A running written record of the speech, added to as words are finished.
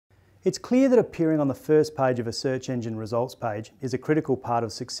It's clear that appearing on the first page of a search engine results page is a critical part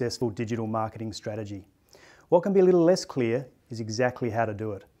of successful digital marketing strategy. What can be a little less clear is exactly how to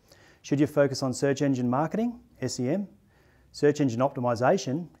do it. Should you focus on search engine marketing, SEM, search engine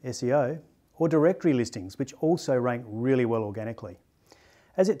optimization, SEO, or directory listings, which also rank really well organically?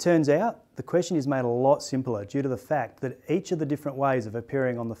 As it turns out, the question is made a lot simpler due to the fact that each of the different ways of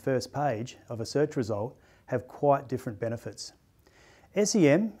appearing on the first page of a search result have quite different benefits.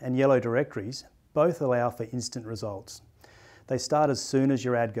 SEM and yellow directories both allow for instant results. They start as soon as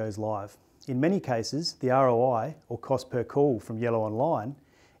your ad goes live. In many cases, the ROI, or cost per call from yellow online,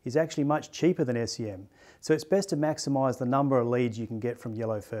 is actually much cheaper than SEM, so it's best to maximise the number of leads you can get from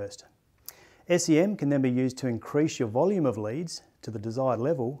yellow first. SEM can then be used to increase your volume of leads to the desired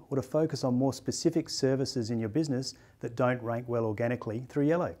level, or to focus on more specific services in your business that don't rank well organically through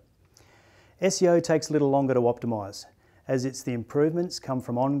yellow. SEO takes a little longer to optimise, as the improvements come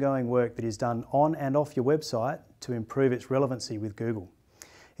from ongoing work that is done on and off your website to improve its relevancy with Google.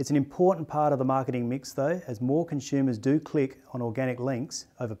 It's an important part of the marketing mix though, as more consumers do click on organic links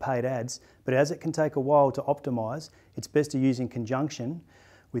over paid ads, but as it can take a while to optimise, it's best to use in conjunction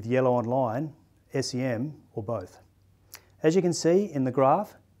with yellow online, SEM, or both. As you can see in the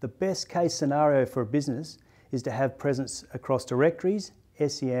graph, the best case scenario for a business is to have presence across directories,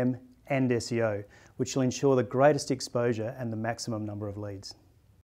 SEM, and SEO, which will ensure the greatest exposure and the maximum number of leads.